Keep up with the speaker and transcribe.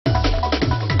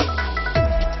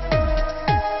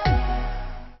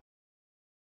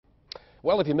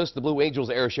Well, if you missed the Blue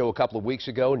Angels air show a couple of weeks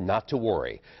ago, not to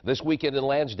worry. This weekend in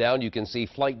Lansdowne, you can see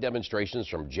flight demonstrations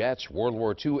from jets, World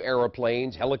War II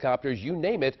airplanes, helicopters, you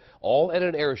name it, all at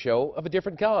an air show of a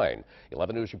different kind.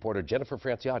 11 News reporter Jennifer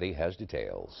Franciotti has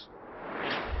details.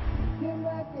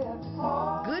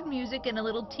 Good music and a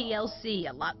little TLC.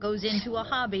 A lot goes into a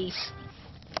hobby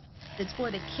that's for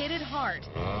the kid at heart.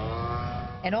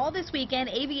 And all this weekend,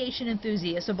 aviation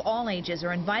enthusiasts of all ages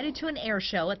are invited to an air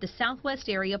show at the Southwest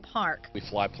Area Park. We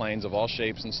fly planes of all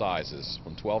shapes and sizes,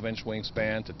 from 12-inch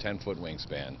wingspan to 10-foot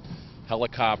wingspan.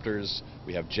 Helicopters,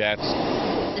 we have jets.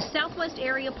 The Southwest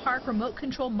Area Park remote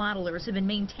control modelers have been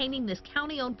maintaining this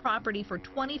county-owned property for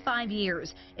 25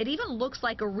 years. It even looks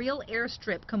like a real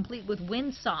airstrip, complete with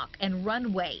windsock and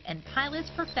runway, and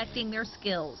pilots perfecting their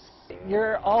skills.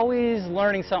 You're always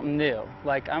learning something new.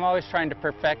 Like, I'm always trying to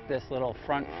perfect this little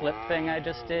front flip thing I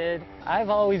just did. I've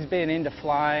always been into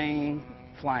flying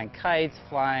kites,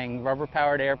 flying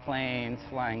rubber-powered airplanes,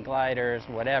 flying gliders,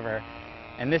 whatever.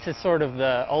 And this is sort of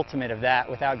the ultimate of that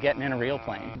without getting in a real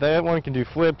plane. That one can do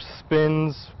flips,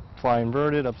 spins, fly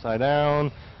inverted, upside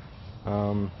down.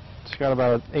 It's got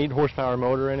about an 8-horsepower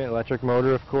motor in it, electric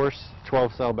motor, of course,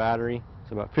 12-cell battery.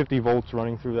 It's about 50 volts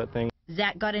running through that thing.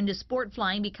 Zach got into sport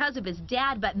flying because of his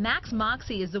dad, but Max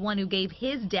Moxie is the one who gave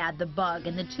his dad the bug,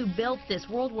 and the two built this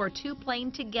World War II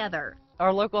plane together.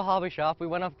 Our local hobby shop, we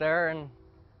went up there and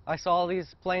I saw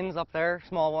these planes up there,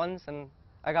 small ones, and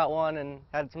I got one and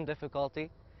had some difficulty.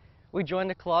 We joined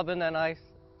the club and then I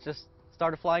just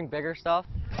started flying bigger stuff.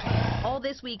 All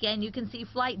this weekend you can see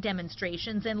flight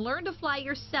demonstrations and learn to fly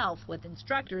yourself with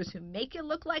instructors who make you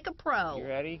look like a pro. You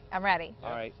ready? I'm ready. All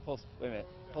right, wait a minute.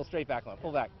 Pull straight back on.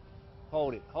 Pull back.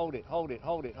 Hold it, hold it, hold it,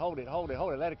 hold it, hold it, hold it,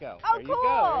 hold it, let it go. Oh, there cool. You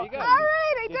go, there you go. All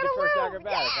right, I did your it first well.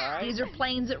 acrobatic, Yeah. all right? These are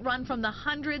planes that run from the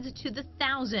hundreds to the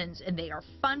thousands, and they are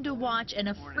fun to watch and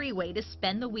a free way to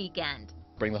spend the weekend.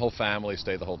 Bring the whole family,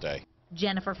 stay the whole day.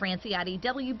 Jennifer Franciotti,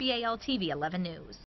 WBAL-TV 11 News.